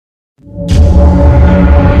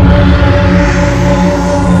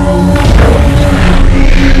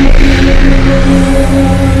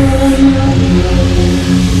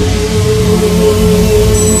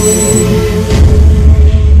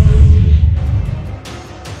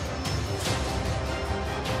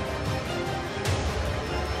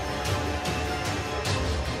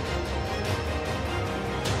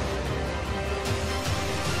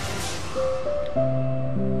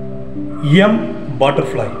M.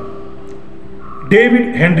 Butterfly.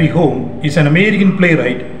 David Henry Hwang is an American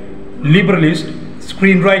playwright, liberalist,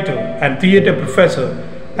 screenwriter, and theater professor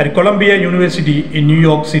at Columbia University in New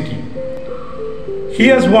York City. He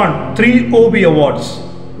has won 3 Obie Awards.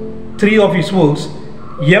 3 of his works,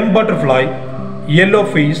 M. Butterfly, Yellow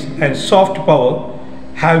Face, and Soft Power,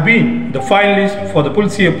 have been the finalists for the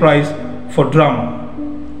Pulitzer Prize for Drama.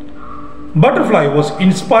 Butterfly was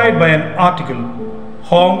inspired by an article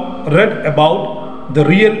Hwang read about the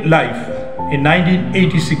real life in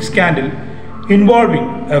 1986 scandal involving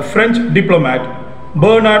a French diplomat,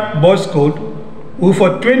 Bernard Boiscott, who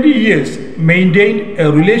for 20 years maintained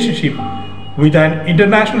a relationship with an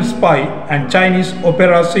international spy and Chinese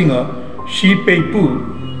opera singer Shi Pei-pu,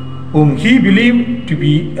 whom he believed to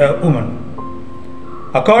be a woman.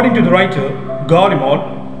 According to the writer,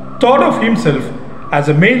 Gallimard thought of himself as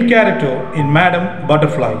a male character in Madame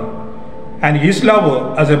Butterfly and his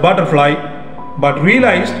lover as a butterfly, but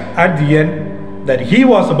realized at the end that he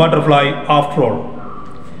was a butterfly after all.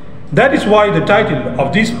 That is why the title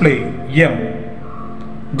of this play, M.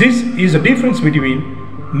 This is the difference between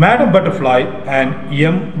Madame Butterfly and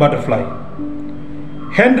M. Butterfly.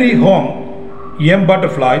 Henry Hwang, M.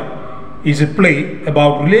 Butterfly is a play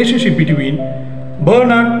about relationship between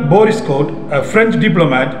Bernard Boiscott, a French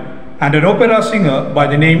diplomat, and an opera singer by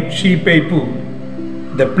the name Shi Pei-pu.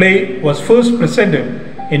 The play was first presented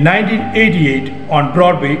in 1988 on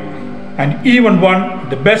Broadway and even won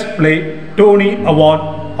the Best Play Tony Award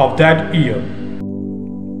of that year.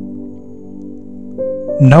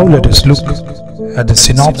 Now let us look at the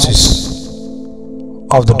synopsis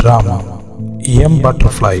of the drama M.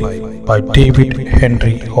 Butterfly by David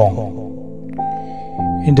Henry Hwang.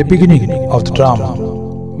 In the beginning of the drama,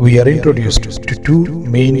 we are introduced to 2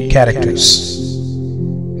 main characters.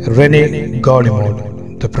 Renee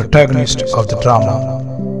Gallimard, the protagonist of the drama,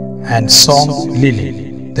 and Song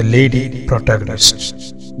Lily, the lady protagonist.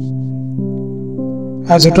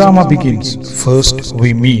 As the drama begins, first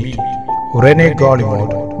we meet Renee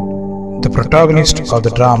Gallimard, the protagonist of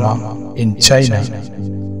the drama in China,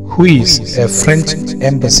 who is a French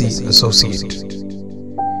embassy associate.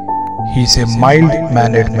 He is a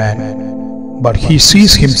mild-mannered man, but he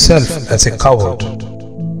sees himself as a coward.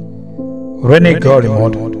 Renee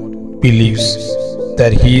Gallimard believes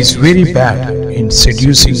that he is very bad in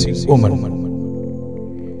seducing women.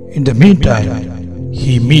 In the meantime,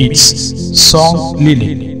 he meets Song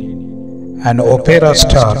Lily, an opera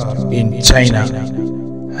star in China,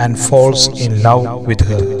 and falls in love with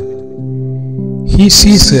her. He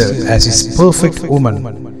sees her as his perfect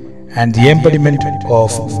woman and the embodiment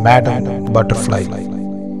of Madame Butterfly,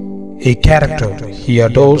 a character he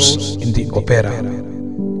adores in the opera.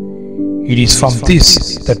 It is from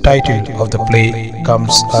this the title of the play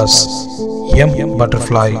comes as M.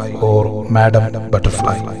 Butterfly or Madame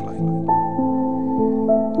Butterfly.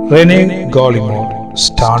 Renee Gallimard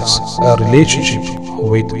starts a relationship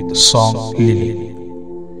with Song Lily.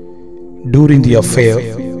 During the affair,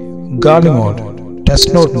 Gallimard does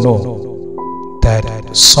not know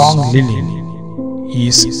that Song Lily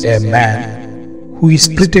is a man who is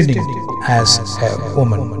pretending as a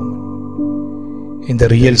woman. In the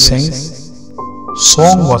real sense,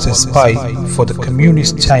 Song was a spy for the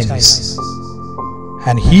communist Chinese,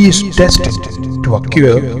 and he is destined to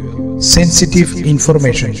acquire sensitive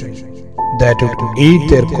information that would aid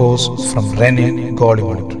their cause from Renee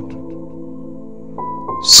Gallimard.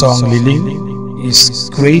 Song Lily is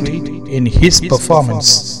great in his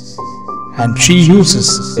performance, and she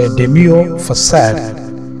uses a demure facade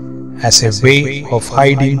as a way of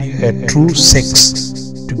hiding her true sex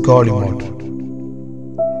to Gallimard.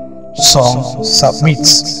 Song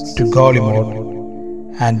submits to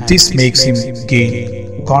Gallimard, and this makes him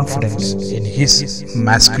gain confidence in his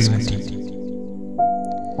masculinity.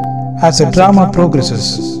 As the drama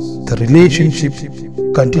progresses, the relationship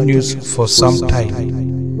continues for some time,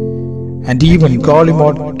 and even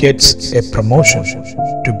Gallimard gets a promotion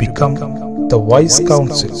to become the vice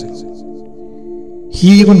consul.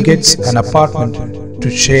 He even gets an apartment to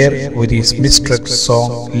share with his mistress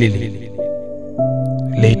Song Lily.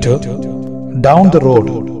 Later, down the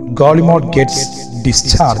road, Gallimard gets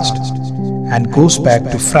discharged and goes back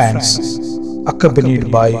to France,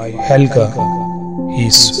 accompanied by Helga,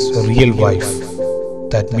 his real wife.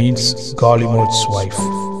 That means Gallimard's wife,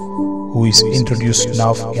 who is introduced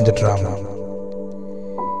now in the drama.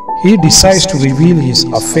 He decides to reveal his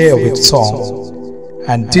affair with Song,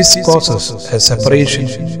 and this causes a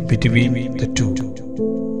separation between the two.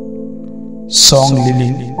 Song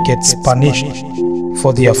Lily gets punished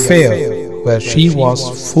for the affair, where she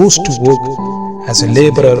was forced to work as a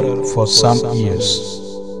laborer for some years.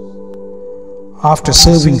 After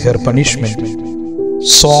serving her punishment,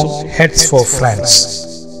 Song heads for France.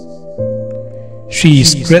 She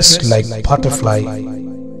is dressed like butterfly,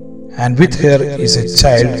 and with her is a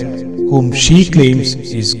child whom she claims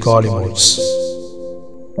is Gallimard's.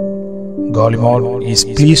 Gallimard is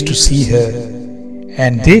pleased to see her,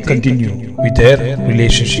 and they continue with their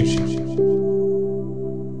relationship.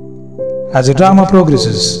 As the drama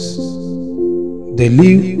progresses, they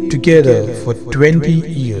live together for 20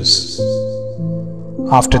 years.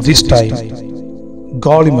 After this time,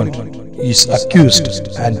 Gallimard is accused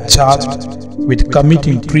and charged with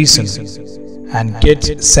committing treason and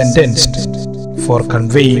gets sentenced for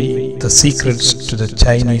conveying the secrets to the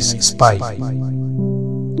Chinese spy.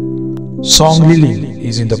 Song Lilin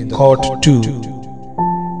is in the court too,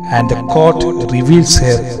 and the court reveals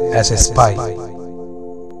her as a spy.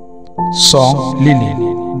 Song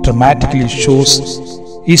Lilin dramatically shows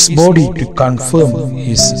his body to confirm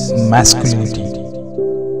his masculinity.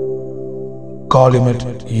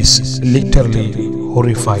 Gallimard is literally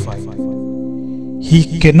horrified.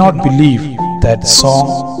 He cannot believe that Song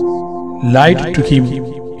lied to him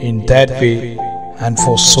in that way and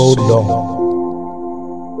for so long.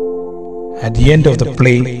 At the end of the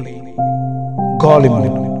play,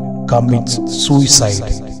 Gallimard commits suicide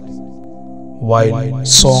while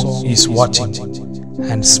Song is watching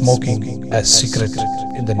and smoking a cigarette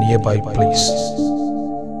in the nearby place.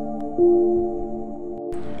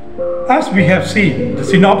 As we have seen the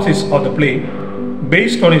synopsis of the play,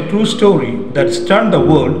 based on a true story that stunned the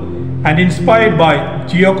world and inspired by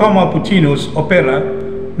Giacomo Puccini's opera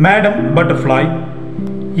Madame Butterfly,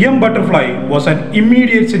 Young Butterfly was an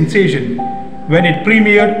immediate sensation when it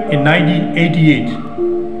premiered in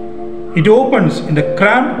 1988. It opens in the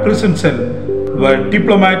cramped prison cell where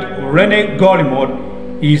diplomat René Gallimard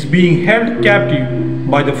is being held captive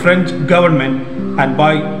by the French government and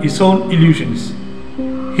by his own illusions.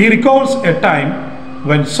 He recalls a time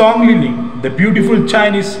when Song Lilin, the beautiful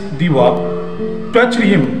Chinese diva, touched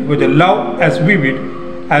him with a love as vivid,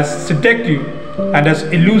 as seductive, and as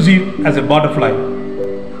elusive as a butterfly.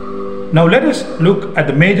 Now let us look at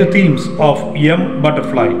the major themes of Young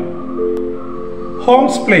Butterfly.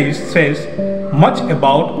 Hwang's play says much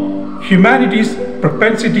about humanity's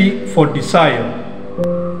propensity for desire,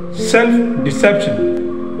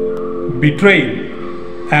 self-deception, betrayal,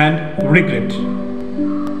 and regret.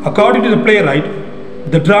 According to the playwright,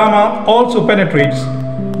 the drama also penetrates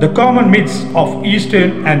the common myths of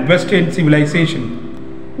Eastern and Western civilization,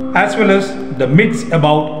 as well as the myths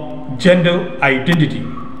about gender identity.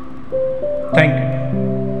 Thank you.